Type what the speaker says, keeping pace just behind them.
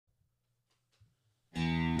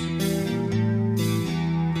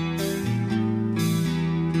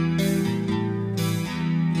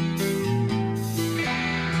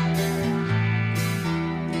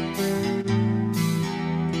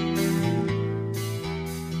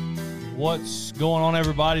What's going on,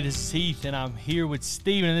 everybody? This is Heath, and I'm here with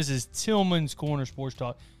Steven, and this is Tillman's Corner Sports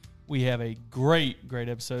Talk. We have a great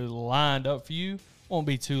episode lined up for you. Won't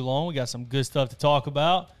be too long. We got some good stuff to talk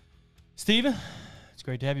about. Steven, it's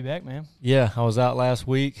great to have you back, man. Yeah, I was out last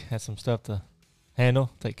week. Had some stuff to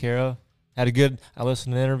handle, take care of. I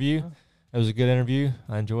listened to the interview. It was a good interview.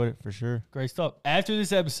 I enjoyed it for sure. Great stuff. After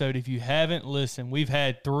this episode, if you haven't listened, we've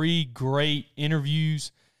had 3 great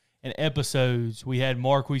interviews and episodes. We had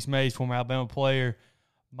Marquise Mays, former Alabama player,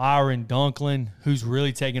 Myron Dunklin, who's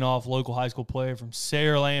really taken off, local high school player from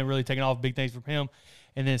Saraland, really taking off, big things from him.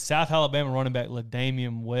 And then South Alabama running back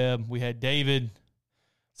LaDamian Webb. We had David,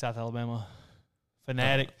 South Alabama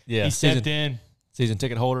fanatic. Yeah, he stepped in. Season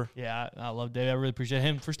ticket holder. Yeah, I love David. I really appreciate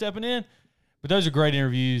him for stepping in. But those are great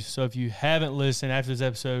interviews. So if you haven't listened after this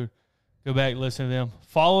episode, go back and listen to them.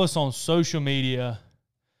 Follow us on social media.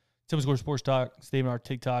 Tillman's Corner Sports Talk, Steven, our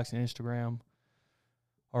TikToks and Instagram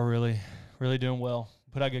are really, really doing well.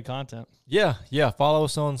 Put out good content. Yeah. Follow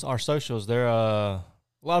us on our socials. There are a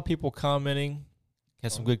lot of people commenting.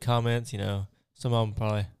 Had some good comments. You know, some of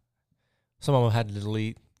them had to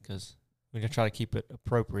delete because we're gonna try to keep it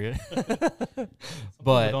appropriate.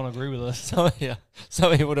 But people don't agree with us.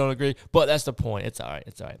 Some people don't agree. But that's the point. It's all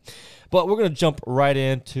right. But we're gonna jump right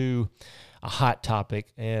into a hot topic,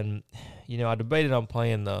 and you know, I debated on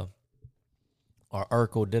playing our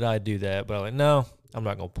Urkel. Did I do that? But I'm like, no, I'm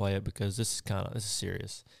not gonna play it because this is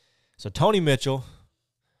serious. So Tony Mitchell,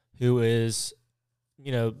 who is,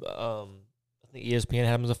 you know, I think ESPN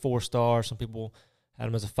had him as a 4-star. Some people had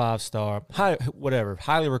him as a 5-star.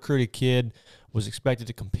 Highly recruited kid, was expected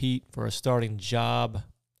to compete for a starting job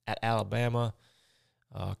at Alabama.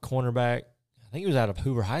 Cornerback, I think he was out of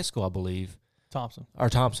Hoover High School, I believe. Thompson.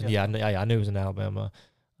 Yeah, I knew he was in Alabama,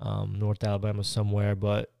 North Alabama somewhere.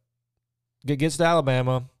 But gets to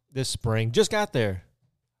Alabama this spring. Just got there.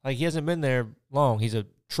 Like, he hasn't been there long. He's a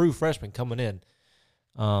true freshman coming in.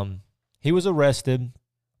 He was arrested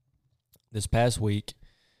this past week.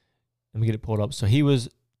 Let me get it pulled up. So he was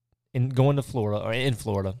in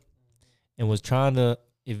Florida, and was trying to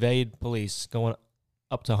evade police, going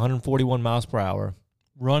up to 141 miles per hour.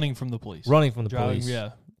 Running from the police. Police. Yeah,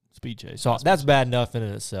 speed chase. So that's bad enough in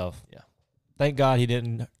and itself. Yeah. Thank God he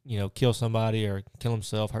didn't, kill somebody or kill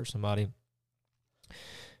himself, hurt somebody.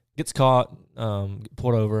 Gets caught,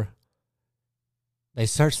 pulled over. They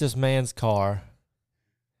searched this man's car.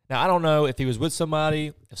 Now, I don't know if he was with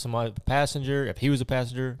somebody, if somebody was a passenger, if he was a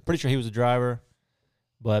passenger. Pretty sure he was a driver.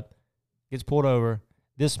 But gets pulled over.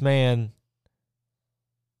 This man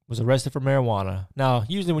was arrested for marijuana. Now,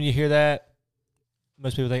 usually when you hear that,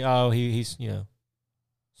 most people think, oh, he's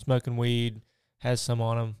smoking weed, has some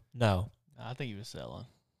on him. No. I think he was selling.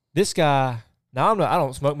 This guy, now I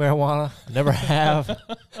don't smoke marijuana. I never have.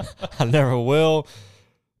 I never will.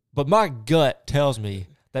 But my gut tells me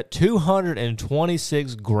that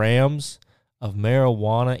 226 grams of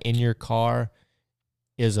marijuana in your car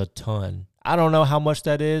is a ton. I don't know how much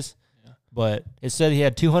that is, but it said he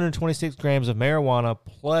had 226 grams of marijuana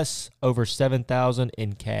plus over $7,000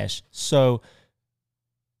 in cash. So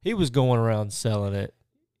he was going around selling it.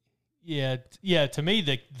 Yeah. To me,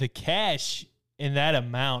 the cash in that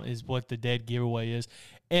amount is what the dead giveaway is.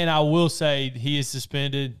 And I will say he is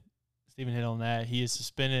suspended. Steven hit on that. He is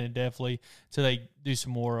suspended indefinitely until they do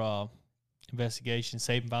some more investigation.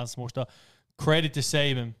 Saban found some more stuff. Credit to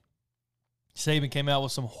Saban. Saban came out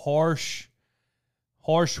with some harsh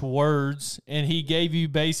words, and he gave you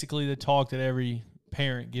basically the talk that every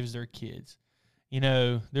parent gives their kids.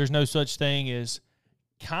 There's no such thing as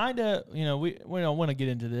kind of, we don't want to get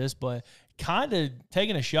into this, but kind of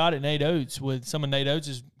taking a shot at Nate Oates with some of Nate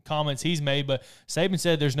Oates' comments he's made. But Saban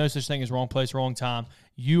said there's no such thing as wrong place, wrong time.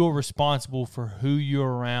 You are responsible for who you're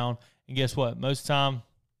around. And guess what? Most of the time,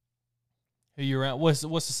 who you're around, what's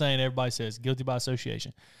the saying everybody says? Guilty by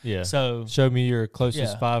association. Yeah. So show me your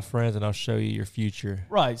closest 5 friends, and I'll show you your future.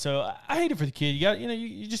 Right. So I hate it for the kid. You got,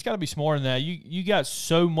 you just got to be smarter than that. You got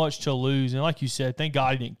so much to lose, and like you said, thank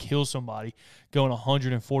God he didn't kill somebody going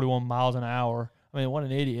 141 miles an hour. I mean, what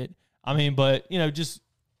an idiot. I mean, but just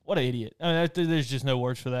what an idiot. I mean, there's just no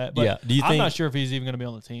words for that. But yeah. I'm not sure if he's even going to be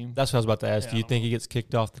on the team. That's what I was about to ask. Do you think he gets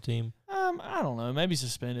kicked off the team? I don't know. Maybe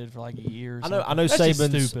suspended for like a year. Or I know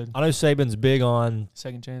Saban's big on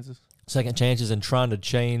second chances and trying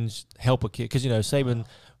to help a kid, because Saban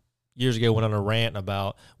years ago went on a rant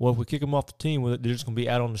about, well, if we kick them off the team, they're just going to be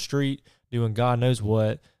out on the street doing God knows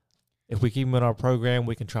what. If we keep them in our program,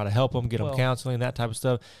 we can try to help them, get them counseling, that type of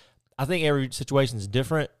stuff. I think every situation is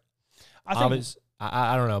different. I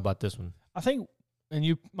don't know about this one. I think and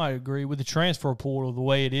you might agree with the transfer portal the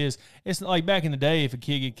way it is. It's not like back in the day, if a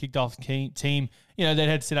kid get kicked off the team, you know, they'd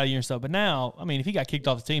have to sit out a year and stuff. But now, I mean, if he got kicked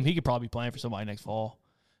off the team, he could probably be playing for somebody next fall.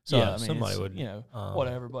 So Yeah, I mean, somebody would, you know,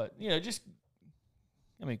 whatever. But you know, just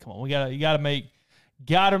I mean, come on, you gotta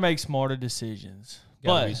make smarter decisions.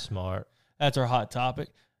 Gotta but be smart. That's our hot topic.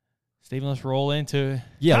 Steven, let's roll into it.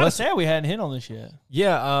 Yeah, Kinda sad we hadn't hit on this yet.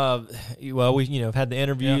 Yeah, well, we have had the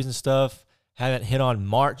interviews and stuff. Haven't hit on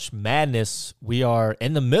March Madness. We are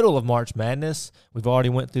in the middle of March Madness. We've already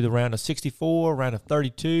went through the round of 64, round of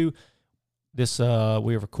 32. This we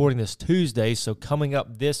are recording this Tuesday, so coming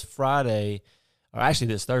up this Friday, or actually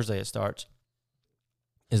this Thursday it starts,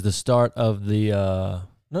 is the start of the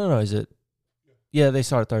no, is it? Yeah, they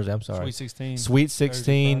start Thursday. I'm sorry. Sweet 16. Sweet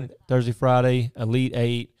 16, Thursday, Friday. Elite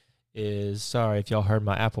 8 is, sorry if y'all heard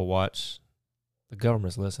my Apple Watch. The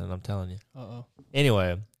government's listening, I'm telling you. Uh-oh.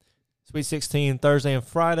 Anyway, Sweet 16, Thursday and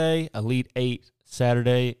Friday. Elite 8,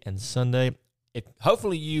 Saturday and Sunday.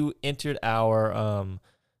 Hopefully you entered our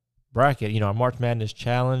bracket, our March Madness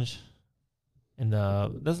challenge. And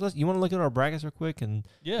you want to look at our brackets real quick? And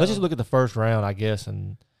let's just look at the first round, I guess.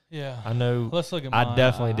 And yeah, I know let's look at mine. I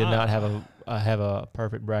definitely did not have a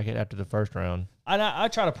perfect bracket after the first round. I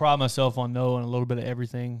try to pride myself on knowing a little bit of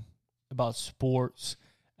everything about sports,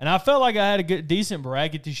 and I felt like I had a decent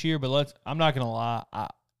bracket this year. But I'm not gonna lie,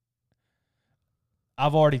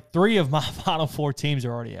 I've already 3 of my Final Four teams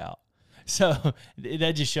are already out, so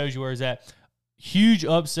that just shows you where it's at. Huge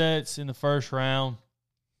upsets in the first round.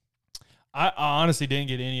 I honestly didn't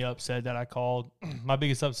get any upset that I called. My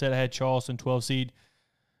biggest upset, I had Charleston 12 seed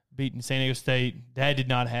beating San Diego State. That did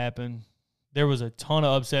not happen. There was a ton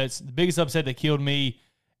of upsets. The biggest upset that killed me,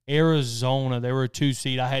 Arizona. They were a 2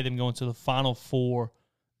 seed. I had them going to the Final Four.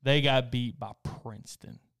 They got beat by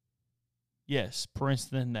Princeton. Yes,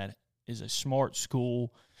 Princeton, that is a smart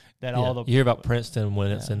school. That all the you hear about Princeton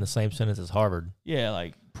when it's in the same sentence as Harvard. Yeah,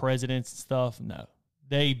 like presidents and stuff. No,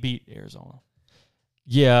 they beat Arizona.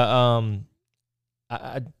 Yeah,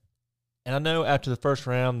 and I know after the first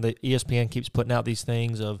round, the ESPN keeps putting out these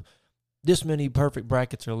things of this many perfect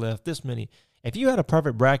brackets are left, this many. If you had a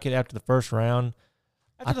perfect bracket after the first round,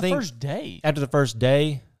 after the first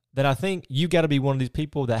day, then I think you got to be one of these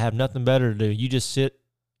people that have nothing better to do. You just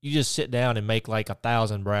sit down and make like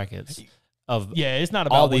 1,000 brackets of it's not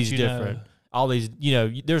about all these different, all these.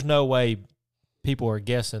 There's no way people are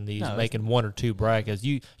guessing these, making 1 or 2 brackets.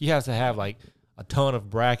 You have to have like a ton of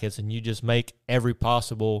brackets, and you just make every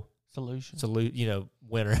possible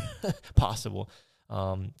winner possible.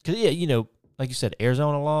 Because like you said,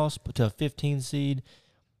 Arizona lost to a 15 seed.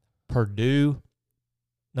 Purdue,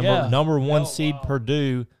 number 1 seed. Wow.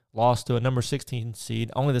 Purdue lost to a number 16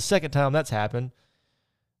 seed. Only the second time that's happened.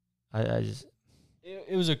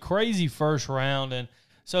 It was a crazy first round, and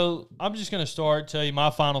so I'm just going to tell you my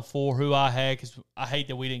Final Four, who I had, because I hate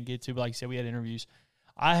that we didn't get to, but like you said, we had interviews.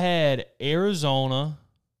 I had Arizona.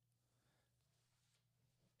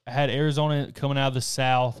 I had Arizona coming out of the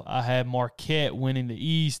South. I had Marquette winning the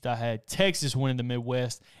East. I had Texas winning the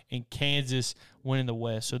Midwest, and Kansas winning the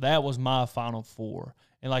West. So that was my Final Four.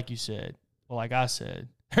 And like you said, like I said,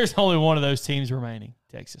 there's only one of those teams remaining,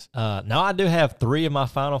 Texas. Now I do have 3 of my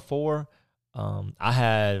Final Four. I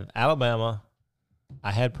had Alabama.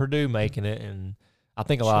 I had Purdue making it, and I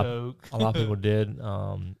think a lot of people did.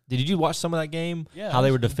 Did you watch some of that game? Yeah. How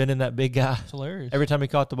they were defending that big guy? It's hilarious. Every time he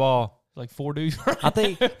caught the ball. Like 4 dudes. I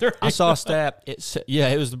think I saw a stat.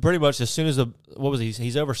 It was pretty much as soon as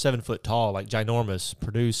he's over 7 foot tall, like ginormous,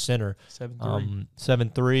 Purdue's center. 7'3".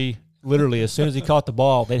 7'3". Literally, as soon as he caught the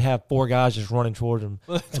ball, they'd have 4 guys just running towards him.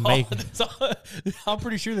 I'm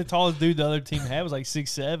pretty sure the tallest dude the other team had was like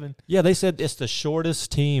 6'7". Yeah, they said it's the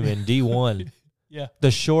shortest team in D1. Yeah.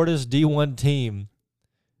 The shortest D1 team.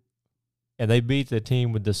 And they beat the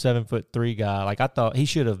team with the 7'3" guy. Like, I thought he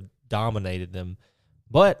should have dominated them.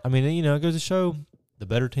 But, I mean, it goes to show the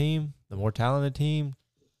better team, the more talented team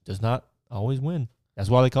does not always win. That's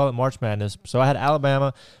why they call it March Madness. So I had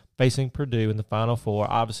Alabama facing Purdue in the Final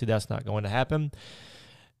Four. Obviously, that's not going to happen.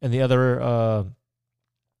 And the other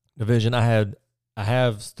division I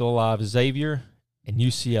have still alive Xavier and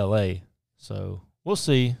UCLA. So we'll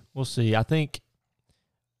see. I think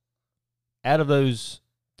out of those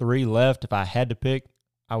 3 left, if I had to pick,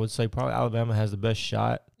 I would say probably Alabama has the best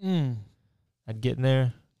shot. I'd get in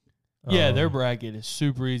there. Yeah, their bracket is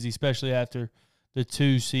super easy, especially after the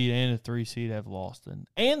 2 seed and the 3 seed have lost.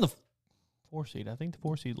 And the 4 seed. I think the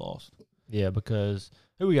 4 seed lost. Yeah, because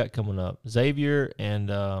who we got coming up? Xavier and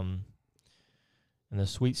the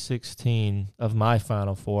Sweet 16 of my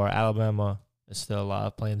Final Four. Alabama is still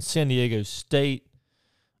alive, playing San Diego State.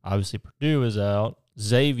 Obviously, Purdue is out.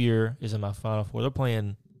 Xavier is in my Final Four. They're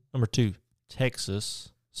playing number 2,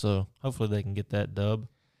 Texas. So hopefully they can get that dub.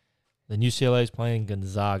 Then UCLA is playing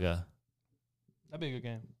Gonzaga. That'd be a good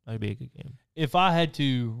game. That'd be a good game. If I had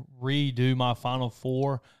to redo my Final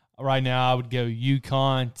Four right now, I would go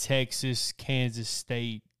UConn, Texas, Kansas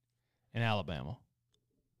State, and Alabama.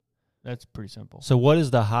 That's pretty simple. So what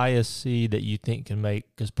is the highest seed that you think can make?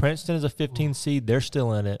 Because Princeton is a 15 seed. They're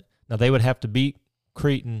still in it. Now, they would have to beat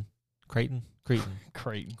Creighton. Creighton.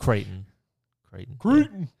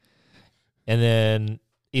 And then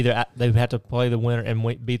either they would have to play the winner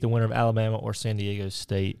and beat the winner of Alabama or San Diego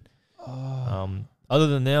State. Other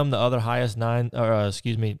than them, the other highest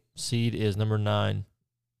seed is number 9,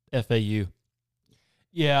 FAU.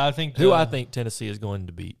 Yeah, I think I think Tennessee is going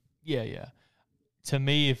to beat. Yeah. To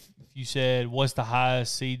me, if you said what's the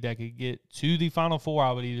highest seed that could get to the Final Four,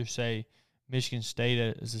 I would either say Michigan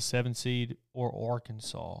State as a 7 seed or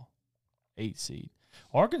Arkansas, 8 seed.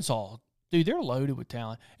 Arkansas, dude, they're loaded with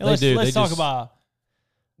talent. And let's talk about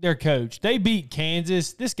their coach. They beat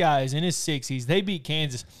Kansas. This guy is in his 60s. They beat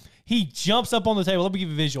Kansas. He jumps up on the table. Let me give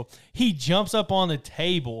you a visual. He jumps up on the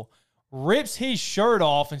table, rips his shirt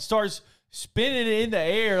off, and starts spinning it in the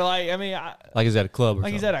air. Like he's at a club or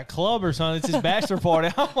something. He's at a club or something. It's his bachelor party.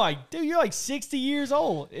 I'm like, dude, you're like 60 years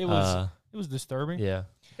old. It was disturbing. Yeah.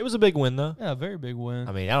 It was a big win, though. Yeah, a very big win.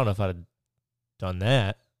 I don't know if I'd have done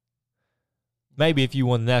that. Maybe if you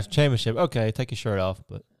won the national championship, okay, take your shirt off,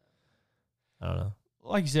 but I don't know.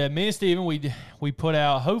 Like you said, me and Steven, we put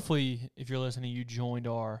out, hopefully, if you're listening, you joined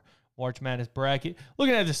our March Madness bracket.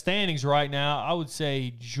 Looking at the standings right now, I would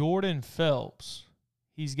say Jordan Phelps,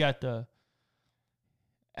 he's got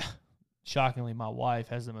shockingly, my wife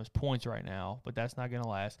has the most points right now, but that's not going to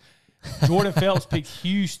last. Jordan Phelps picked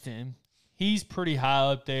Houston. He's pretty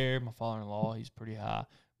high up there. My father-in-law, he's pretty high.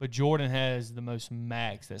 But Jordan has the most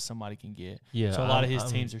max that somebody can get. Yeah, so a lot of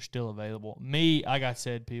his teams are still available. Me, I got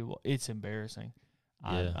said, people, it's embarrassing.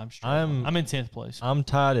 Yeah. I'm struggling. I'm in 10th place. I'm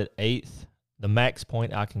tied at 8th. The max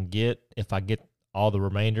point I can get, if I get all the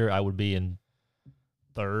remainder, I would be in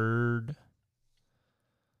 3rd.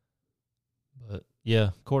 But, yeah,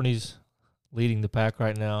 Courtney's leading the pack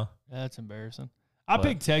right now. That's embarrassing. I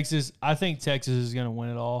picked Texas. I think Texas is going to win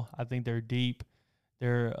it all. I think they're deep.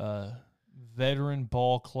 They're a veteran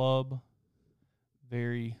ball club.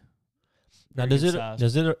 Very now, does it?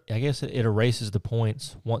 I guess it erases the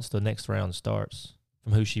points once the next round starts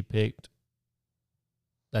from who she picked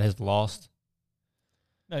that has lost.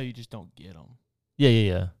 No, you just don't get them.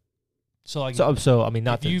 Yeah. So not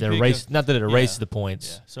that it erases the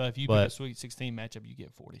points. Yeah. So if you pick a Sweet 16 matchup, you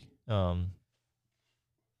get 40.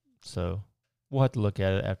 So we'll have to look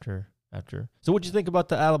at it after. So what'd you think about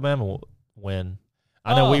the Alabama win?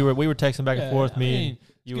 I know we were texting back and forth.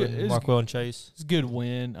 You and Markwell and Chase. It's a good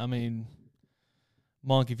win.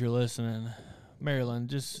 Monk, if you're listening, Maryland,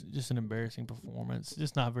 just an embarrassing performance.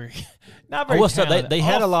 Just not very talented. They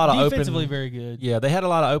had a lot of defensively very good. Yeah, they had a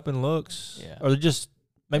lot of open looks. Yeah. Or they're just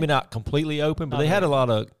maybe not completely open, but they got a lot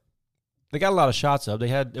of shots up.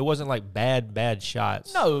 It wasn't like bad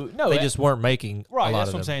shots. No. They just weren't making right, a lot that's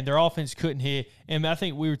of what them. I'm saying. Their offense couldn't hit. And I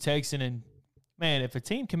think we were texting, and man, if a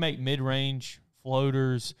team can make mid-range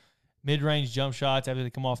floaters, mid-range jump shots after they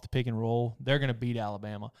come off the pick and roll, they're going to beat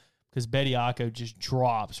Alabama because Bediako just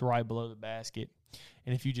drops right below the basket.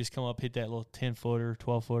 And if you just come up, hit that little 10-footer,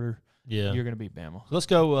 12-footer, you're going to beat Bama. So let's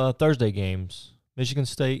go Thursday games. Michigan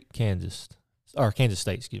State, Kansas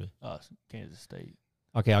State, excuse me. Kansas State.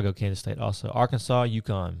 Okay, I'll go Kansas State also. Arkansas,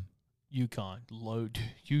 UConn. UConn.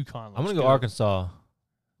 UConn. I'm going to go Arkansas.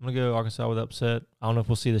 I'm going to go Arkansas with upset. I don't know if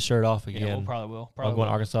we'll see the shirt off again. Yeah, we'll probably will. I'm going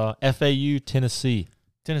Arkansas. FAU, Tennessee.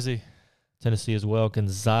 Tennessee as well.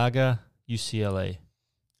 Gonzaga, UCLA.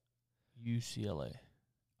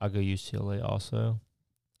 I'll go UCLA also.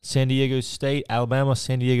 San Diego State, Alabama.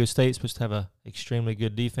 San Diego State supposed to have a extremely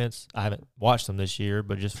good defense. I haven't watched them this year,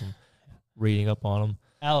 but just from reading up on them.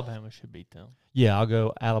 Alabama should beat them. Yeah, I'll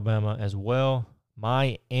go Alabama as well.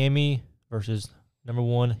 Miami versus number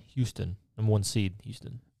 1 seed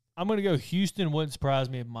Houston. I'm going to go Houston. Wouldn't surprise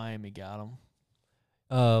me if Miami got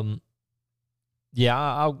them. Yeah,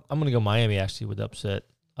 I'm going to go Miami actually with upset.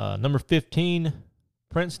 Number 15,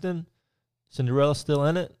 Princeton. Cinderella still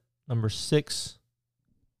in it. Number 6,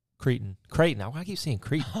 Creighton. Why do I keep saying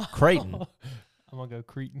Creighton? Creighton. I'm going to go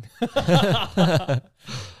Creighton.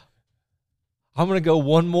 I'm going to go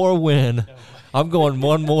one more win. I'm going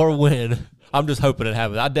one more win. I'm just hoping it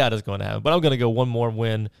happens. I doubt it's going to happen, but I'm going to go one more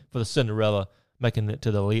win for the Cinderella, making it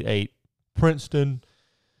to the Elite 8. Princeton,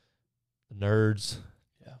 the Nerds.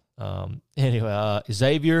 Yeah. Anyway,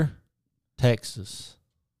 Xavier, Texas.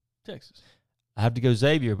 Texas. I have to go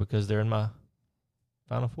Xavier because they're in my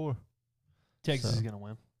Final Four. Texas is going to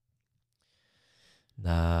win.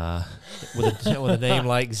 Nah, with a name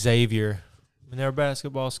like Xavier. I mean, they're a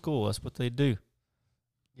basketball school. That's what they do.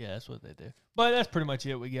 Yeah, that's what they do. But that's pretty much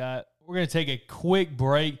it we got. We're going to take a quick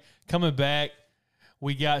break. Coming back,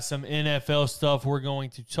 we got some NFL stuff we're going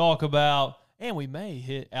to talk about. And we may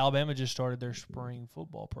hit – Alabama just started their spring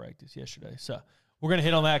football practice yesterday. So we're going to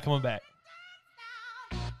hit on that coming back.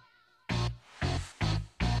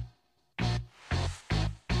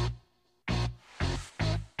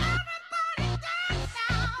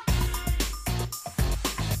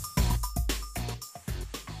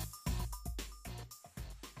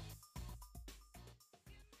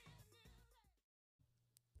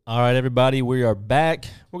 All right, everybody, we are back.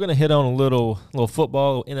 We're going to hit on a little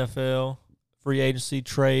football, NFL, free agency,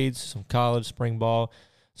 trades, some college, spring ball.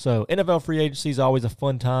 So NFL free agency is always a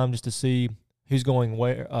fun time just to see who's going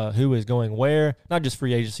where, who is going where. Not just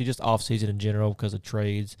free agency, just offseason in general because of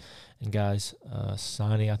trades and guys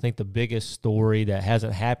signing. I think the biggest story that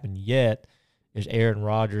hasn't happened yet is Aaron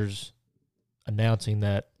Rodgers announcing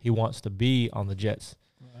that he wants to be on the Jets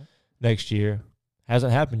next year.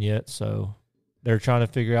 Hasn't happened yet, so they're trying to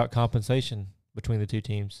figure out compensation between the two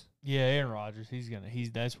teams. Yeah, Aaron Rodgers,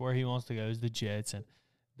 that's where he wants to go is the Jets, and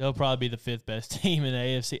they'll probably be the fifth best team in the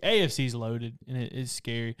AFC. AFC's loaded, and it is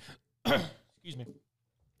scary. Excuse me.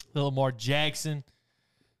 The Lamar Jackson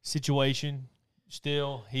situation,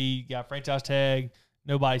 still, he got franchise tag.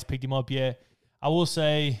 Nobody's picked him up yet. I will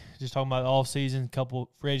say, just talking about the offseason, a couple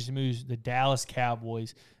free agency moves, the Dallas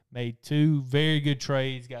Cowboys made two very good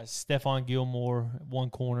trades. Got Stephon Gilmore at one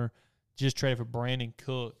corner. Just traded for Brandon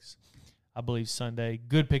Cooks, I believe, Sunday.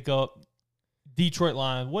 Good pickup. Detroit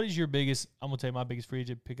Lions. What is your biggest – I'm going to tell you my biggest free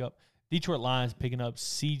agent pickup. Detroit Lions picking up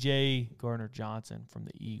C.J. Gardner-Johnson from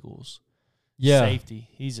the Eagles. Yeah. Safety.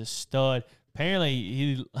 He's a stud. Apparently,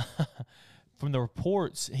 he from the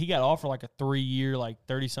reports, he got offered like a 3-year, like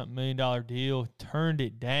 $30-something million deal. Turned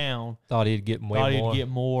it down. Thought he'd get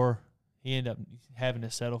more. He ended up having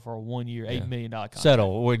to settle for a 1-year, $8 million contract.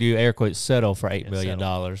 Settle. We do air quotes settle for $8 million.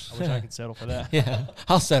 I wish I could settle for that. Yeah,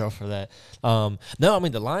 I'll settle for that. No, I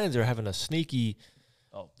mean, the Lions are having a sneaky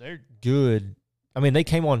they're good. I mean, they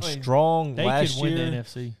came on strong last year. They could win the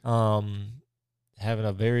NFC. Having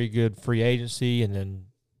a very good free agency, and then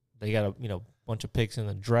they got a bunch of picks in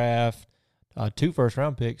the draft. 2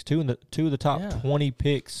 first-round picks, two of the top 20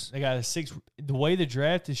 picks. They got a 6. The way the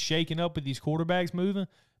draft is shaking up with these quarterbacks moving,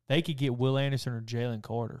 they could get Will Anderson or Jalen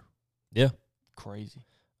Carter. Yeah. Crazy.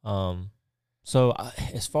 So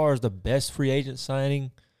as far as the best free agent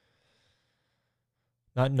signing,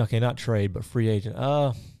 not trade, but free agent.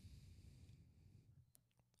 I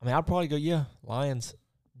mean, I'd probably go, Lions.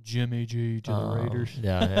 Jimmy G to the Raiders.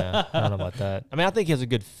 Yeah. I don't know about that. I mean, I think he has a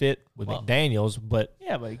good fit with McDaniels, but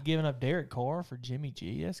but giving up Derek Carr for Jimmy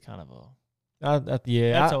G, that's kind of that's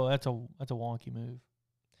a wonky move.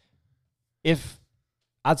 If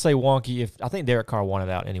I'd say wonky, I think Derek Carr wanted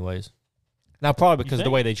out anyways. Now probably because of the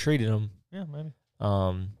way they treated him. Yeah, maybe.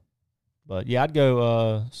 But yeah, I'd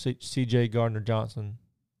go C.J. Gardner-Johnson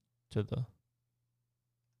to the.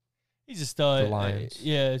 He's a stud. The Lions.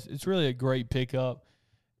 It's really a great pickup.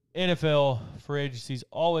 NFL free agency is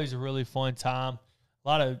always a really fun time. A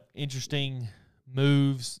lot of interesting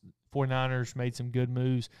moves. 49ers made some good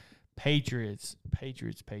moves. Patriots. They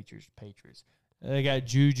got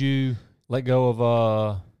Juju. Let go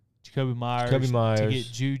of Jacoby Myers to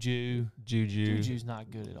get Juju. Juju's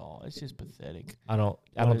not good at all. It's just pathetic. I don't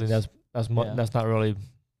think that's not really.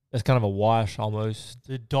 That's kind of a wash almost.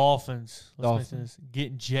 The Dolphins.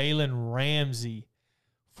 Getting Jalen Ramsey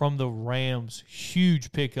from the Rams.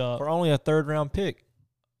 Huge pickup. For only a 3rd-round pick.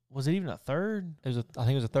 Was it even a third? I think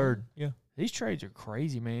it was a 3rd. Yeah. These trades are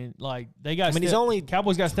crazy, man. Like they got.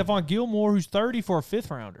 Cowboys got Stephon Gilmore, who's 30 for a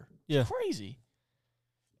 5th-rounder. Yeah. Crazy.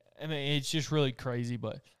 I mean, it's just really crazy,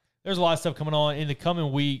 but there's a lot of stuff coming on in the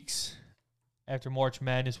coming weeks after March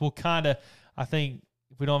Madness. We'll kind of, I think,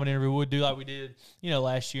 if we don't have an interview, we'll do like we did,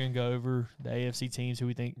 last year and go over the AFC teams who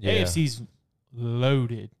we think. Yeah. AFC's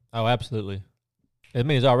loaded. Oh, absolutely. I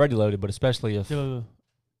mean, it's already loaded, but especially if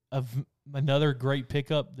another great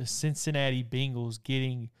pickup, the Cincinnati Bengals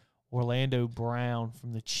getting Orlando Brown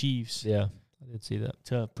from the Chiefs. Yeah, I did see that.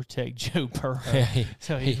 To protect Joe Burrow.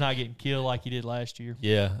 So he's not getting killed like he did last year.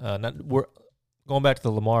 Yeah. We're going back to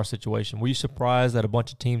the Lamar situation. Were you surprised that a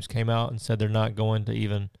bunch of teams came out and said they're not going to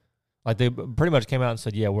even – like they pretty much came out and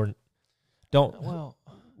said, yeah, we're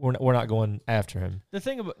not going after him. The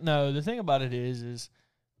thing about it is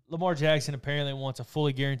Lamar Jackson apparently wants a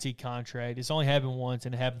fully guaranteed contract. It's only happened once,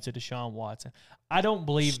 and it happened to Deshaun Watson. I don't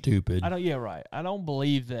believe – Stupid. I don't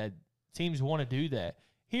believe that teams want to do that.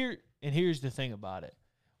 Here's the thing about it.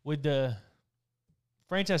 with the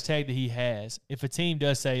franchise tag that he has, if a team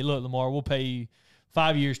does say, look, Lamar, we'll pay you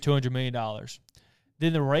 5 years, $200 million,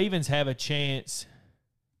 then the Ravens have a chance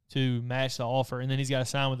to match the offer, and then he's got to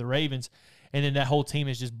sign with the Ravens, and then that whole team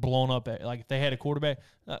is just blown up. Like if they had a quarterback,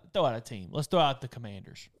 throw out a team. Let's throw out the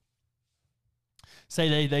Commanders.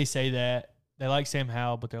 Say they say that. They like Sam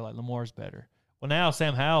Howell, but they're like, Lamar's better. Well, now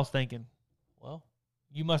Sam Howell's thinking, well,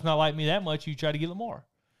 you must not like me that much. You try to get Lamar.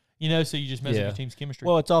 So you just mess up your team's chemistry.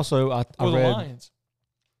 Well, it's also I the Lions.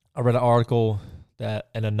 read an article that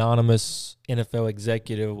an anonymous NFL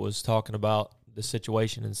executive was talking about the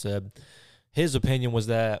situation and said his opinion was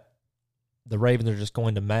that the Ravens are just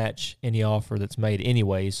going to match any offer that's made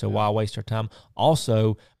anyway, so why waste our time?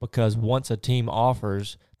 Also, because once a team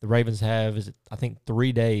offers, the Ravens have, I think,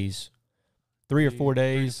 3 days, 3 or 4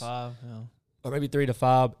 days, 3 to 5, or maybe 3 to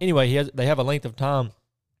 5. Anyway, they have a length of time.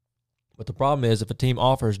 But the problem is if a team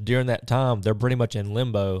offers during that time, they're pretty much in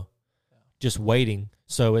limbo, just waiting.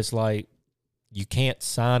 So it's like you can't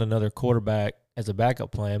sign another quarterback as a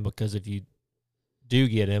backup plan because if you do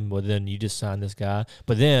get him, well, then you just sign this guy.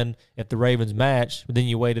 But then if the Ravens match, then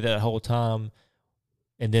you waited that whole time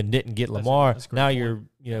and then didn't get Lamar, now you're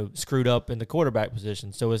screwed up in the quarterback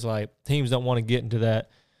position. So it's like teams don't want to get into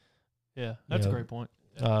that. Yeah, that's a great point.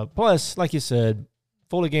 Yeah. Plus, like you said,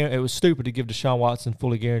 it was stupid to give Deshaun Watson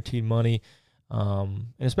fully guaranteed money, and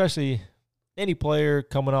especially any player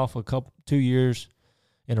coming off 2 years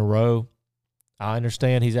in a row. I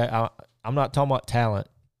understand I'm not talking about talent.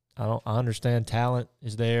 I understand talent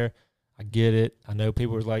is there. I get it. I know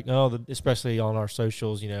people are like, especially on our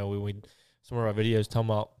socials, we some of our videos talking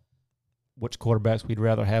about which quarterbacks we'd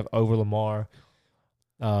rather have over Lamar.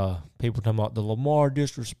 People talking about the Lamar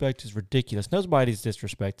disrespect is ridiculous. Nobody's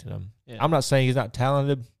disrespecting him. Yeah. I'm not saying he's not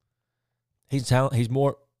talented. He's talented. He's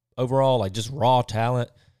more overall like just raw talent,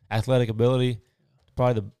 athletic ability.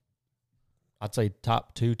 Probably I'd say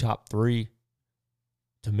top 2, top 3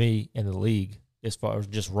 to me in the league as far as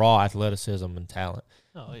just raw athleticism and talent.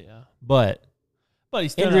 Oh yeah. But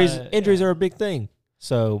he's injuries are a big thing.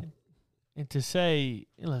 So, and to say,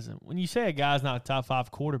 listen, when you say a guy's not a top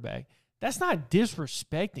 5 quarterback, that's not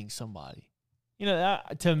disrespecting somebody.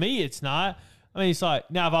 To me, it's not. I mean, it's like,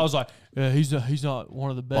 now if I was like, he's not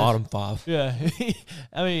one of the best. Bottom 5. Yeah.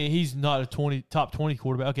 I mean, he's not a top 20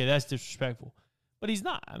 quarterback. Okay, that's disrespectful. But he's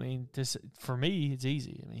not. I mean, for me, it's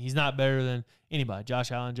easy. I mean, he's not better than anybody.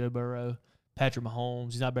 Josh Allen, Joe Burrow, Patrick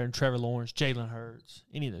Mahomes. He's not better than Trevor Lawrence, Jalen Hurts,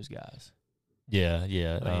 any of those guys. Yeah. I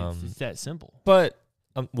mean, it's that simple. But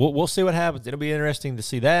we'll see what happens. It'll be interesting to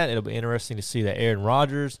see that. It'll be interesting to see that Aaron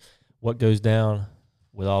Rodgers, what goes down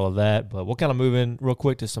with all of that. But we'll kind of move in real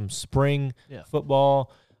quick to some spring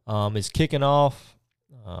football. It's kicking off.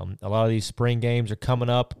 A lot of these spring games are coming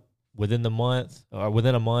up within a month.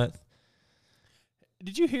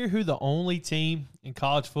 Did you hear who the only team in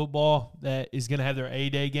college football that is going to have their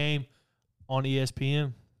A-Day game on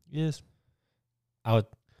ESPN is?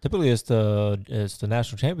 Typically it's the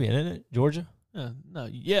national champion, isn't it? Georgia? No.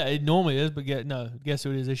 Yeah, it normally is, but guess who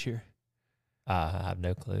it is this year? I have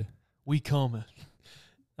no clue. We coming.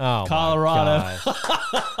 Oh, Colorado.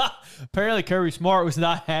 Apparently Kirby Smart was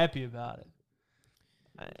not happy about it.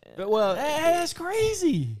 But that's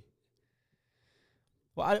crazy.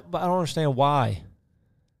 Well, but I don't understand why.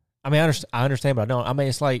 I mean, I understand, but I don't. I mean,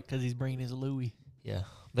 it's like because he's bringing his Louis. Yeah,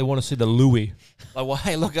 they want to see the Louis. Like, well,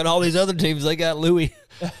 hey, look at all these other teams. They got Louis.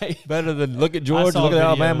 Better than look at Georgia, look at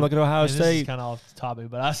Alabama, look at Ohio State. This is kind of off the topic,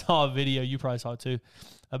 but I saw a video. You probably saw it too.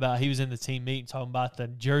 About he was in the team meeting talking about the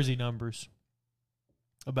jersey numbers.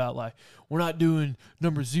 About like we're not doing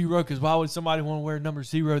number 0 because why would somebody want to wear number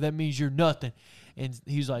 0? That means you're nothing. And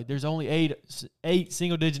he's like, there's only eight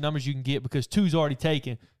single digit numbers you can get because 2's already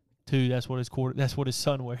taken. 2, that's what his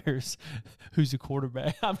son wears. Who's the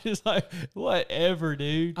quarterback? I'm just like, whatever,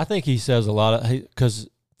 dude. I think he says a lot of because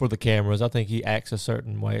for the cameras. I think he acts a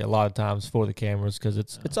certain way a lot of times for the cameras because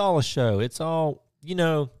it's all a show. It's all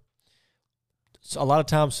a lot of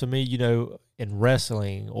times to me, in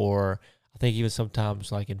wrestling or I think even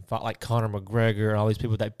sometimes like like Conor McGregor and all these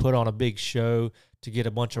people that put on a big show to get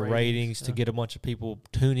a bunch of ratings, to get a bunch of people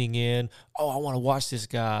tuning in. Oh, I want to watch this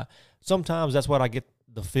guy. Sometimes that's what I get.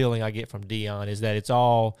 The feeling I get from Deion is that it's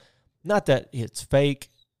all not that it's fake,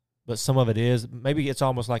 but some of it is. Maybe it's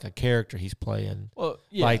almost like a character he's playing. Well,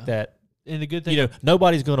 yeah. Like that. And the good thing,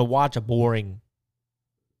 nobody's going to watch a boring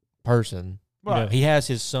person. Right. He has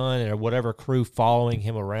his son or whatever crew following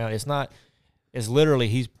him around. It's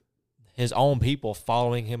literally his own people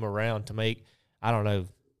following him around to make, I don't know,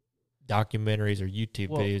 documentaries or YouTube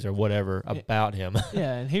videos or whatever about him.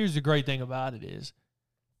 Yeah, and here's the great thing about it is,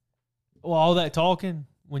 all that talking,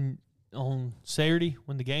 when on Saturday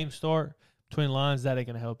when the games start between the lines, that ain't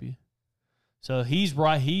gonna help you. So he's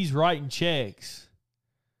writing checks.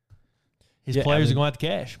 His players are going to have to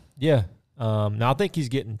cash. Yeah. Now I think he's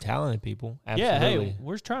getting talented people. Absolutely. Yeah. Hey,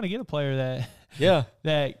 we're trying to get a player that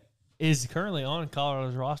that is currently on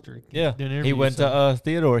Colorado's roster. Yeah. Doing He went to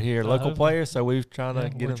Theodore here, local hope- player. So we're trying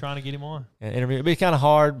to we're trying to get him on. and interview. It'd be kind of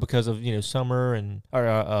hard because of summer and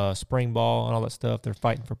or spring ball and all that stuff. They're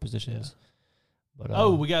fighting for positions.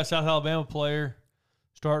 But We got a South Alabama player,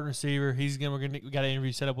 starting receiver. We got an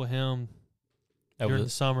interview set up with him during the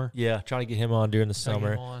summer. Yeah, trying to get him on during the Trying to get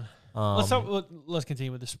summer. him on. Let's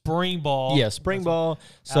continue with the spring ball. Yeah, spring ball.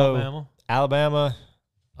 So Alabama.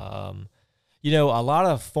 A lot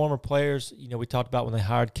of former players, we talked about when they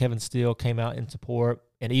hired Kevin Steele, came out in support,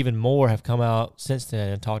 and even more have come out since then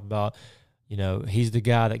and talked about, he's the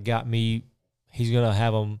guy that got me. He's going to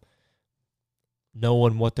have them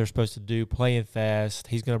knowing what they're supposed to do, playing fast.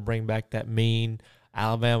 He's going to bring back that mean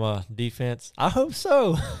Alabama defense. I hope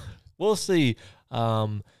so. We'll see.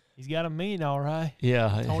 He's got a mean, all right.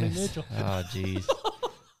 Yeah. Tony Mitchell. Oh, jeez.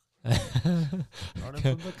 Running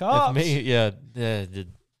from the cops.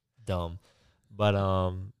 Dumb. But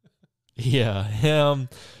him,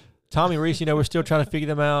 Tommy Reese. We're still trying to figure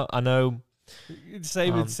them out. I know.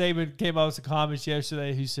 Saban came out with some comments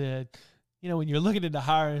yesterday who said, when you're looking into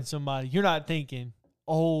hiring somebody, you're not thinking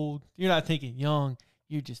old, you're not thinking young,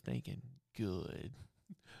 you're just thinking good.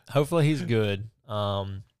 Hopefully he's good.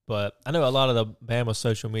 But I know a lot of the Bama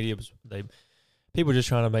social media, people are just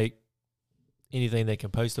trying to make anything they can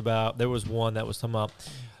post about. There was one that was talking about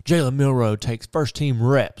Jalen Milroe takes first-team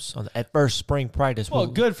reps at first spring practice. Well,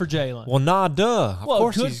 good for Jalen. Well, duh. Of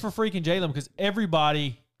course good for freaking Jalen because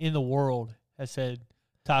everybody in the world has said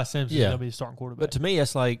Ty Simpson is going to be the starting quarterback. But to me,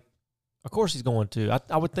 it's like, of course he's going to.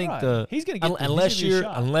 I would think he's going to get unless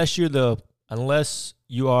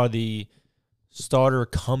you are the starter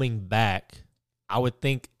coming back, I would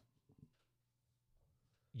think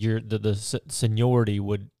the seniority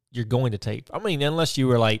you're going to take. I mean, unless you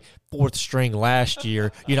were like fourth string last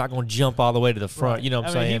year, you're not going to jump all the way to the front. Right. You know what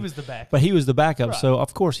I'm saying? He was the backup. But he was the backup, right. So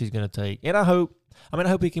of course he's going to take. And I hope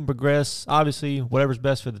he can progress. Obviously, whatever's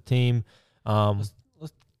best for the team. Let's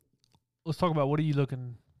talk about what are you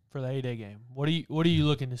looking for the 8-day game? What are you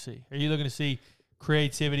looking to see? Are you looking to see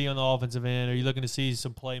creativity on the offensive end? Are you looking to see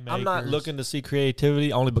some playmakers? I'm not looking to see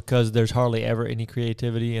creativity only because there's hardly ever any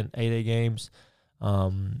creativity in 8-day games.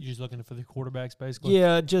 You're just looking for the quarterbacks, basically?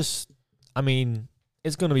 Yeah, it's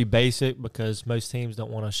going to be basic because most teams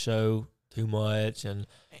don't want to show too much. And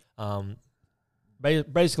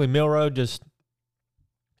basically, Milroe just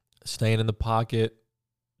staying in the pocket,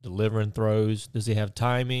 delivering throws. Does he have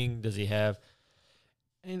timing? Does he have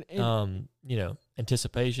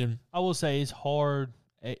anticipation? I will say it's hard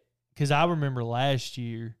because I remember last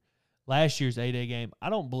year's 8-day game,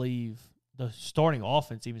 I don't believe the starting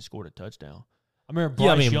offense even scored a touchdown. I remember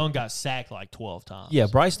Bryce Young got sacked like 12 times. Yeah,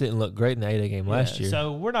 Bryce didn't look great in the 8-day game last year.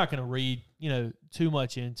 So we're not going to read, too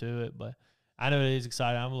much into it, but I know it is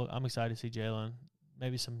exciting. I'm excited to see Jalen.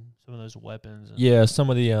 Maybe some of those weapons. Some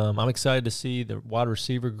of the I'm excited to see the wide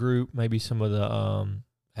receiver group. Maybe some of the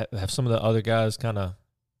have some of the other guys kind of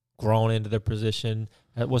grown into their position.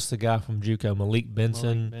 What's the guy from JUCO? Malik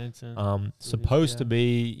Benson. Supposed to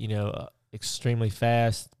be extremely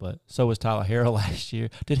fast, but so was Tyler Harrell last year.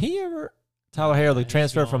 Did he ever? Tyler Harrell, the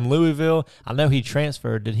transfer from Louisville. I know he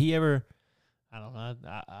transferred. Did he ever? I don't know.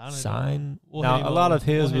 I don't sign. Now a lot of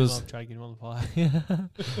his was try to get him on the pod.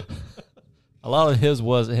 A lot of his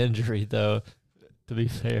was injury, though. To be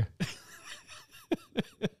fair.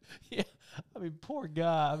 Yeah, I mean, poor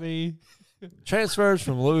guy. I mean, transfers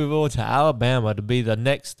from Louisville to Alabama to be the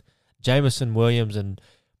next Jameson Williams, and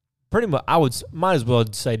pretty much might as well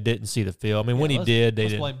say didn't see the field. I mean, when he did, they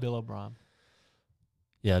didn't. Let's blame Bill O'Brien.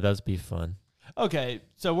 Yeah, that'd be fun. Okay,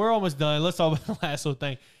 so we're almost done. Let's talk about the last little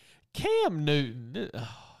thing. Cam Newton.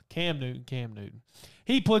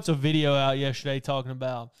 He puts a video out yesterday talking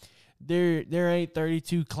about there ain't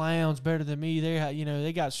 32 clowns better than me.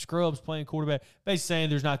 They got scrubs playing quarterback. Basically saying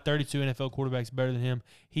there's not 32 NFL quarterbacks better than him.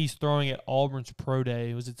 He's throwing at Auburn's pro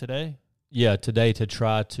day. Was it today? Yeah, today to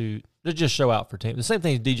try to just show out for team. The same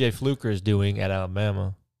thing DJ Fluker is doing at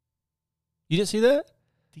Alabama. You didn't see that?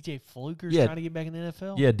 DJ Fluker's trying to get back in the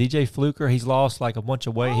NFL? Yeah, DJ Fluker. He's lost like a bunch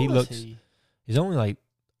of weight. He's only like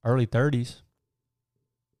early 30s.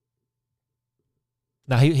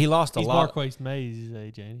 Now he lost a lot. He's Marquise Mays'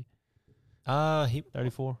 age, ain't he? He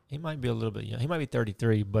 34. He might be a little bit young. He might be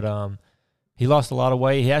 33, but he lost a lot of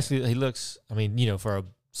weight. He looks. I mean, for a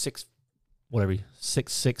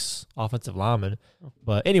 6'6" offensive lineman.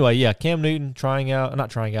 But anyway, yeah, Cam Newton not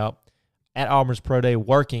trying out. at Auburn's Pro Day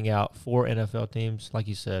working out for NFL teams, like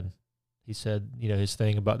you said. He said, his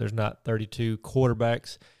thing about there's not 32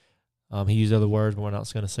 quarterbacks. He used other words, but we're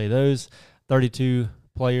not going to say those. 32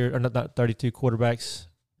 players, or not 32 quarterbacks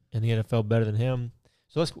in the NFL better than him.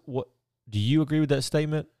 So do you agree with that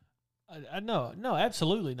statement? No,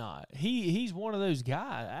 absolutely not. He's one of those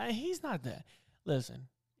guys. He's not that. Listen,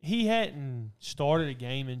 he hadn't started a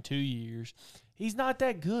game in 2 years. He's not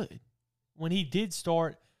that good. When he did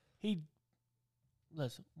start,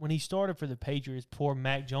 when he started for the Patriots, poor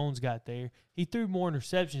Mac Jones got there. He threw more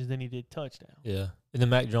interceptions than he did touchdowns. Yeah, and then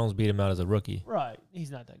Mac Jones beat him out as a rookie. Right, he's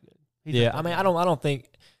not that good. I don't think.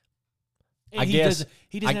 And he doesn't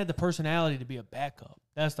have the personality to be a backup.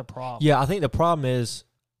 That's the problem. Yeah, I think the problem is,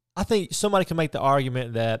 I think somebody can make the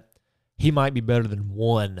argument that he might be better than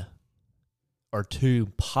one or two,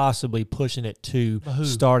 possibly pushing it to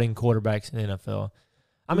starting quarterbacks in the NFL.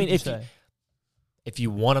 I mean, if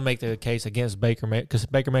you want to make the case against Baker Mayfield, because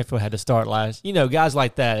Baker Mayfield had to start last, guys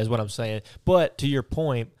like that is what I'm saying. But to your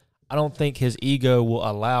point, I don't think his ego will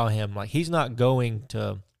allow him. Like, he's not going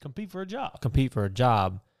to compete for a job.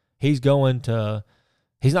 He's not going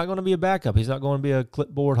to be a backup. He's not going to be a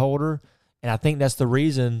clipboard holder. And I think that's the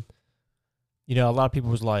reason, a lot of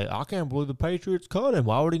people was like, I can't believe the Patriots cut him.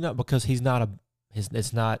 Why would he not? Because he doesn't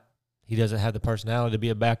have the personality to be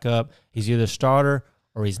a backup. He's either a starter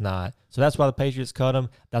or he's not. So that's why the Patriots cut him.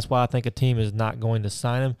 That's why I think a team is not going to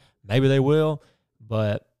sign him. Maybe they will,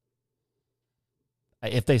 but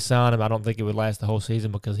if they sign him, I don't think it would last the whole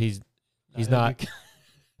season because he's not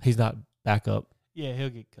backup. Yeah, he'll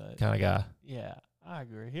get cut. Kind of guy. Yeah, I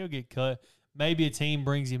agree. He'll get cut. Maybe a team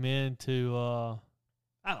brings him in to,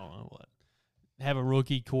 I don't know what, have a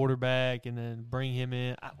rookie quarterback and then bring him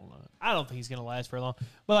in. I don't know. I don't think he's going to last very long.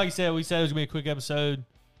 But like I said, we said it was going to be a quick episode.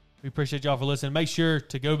 We appreciate y'all for listening. Make sure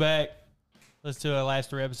to go back, listen to our last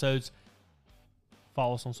 3 episodes.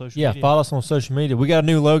 Follow us on social media. Yeah, follow us on social media. We got a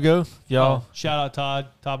new logo, y'all. Shout out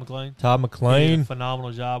Todd McLean. Todd McLean. He did a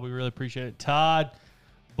phenomenal job. We really appreciate it, Todd.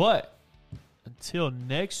 But until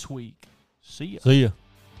next week, see ya. See ya.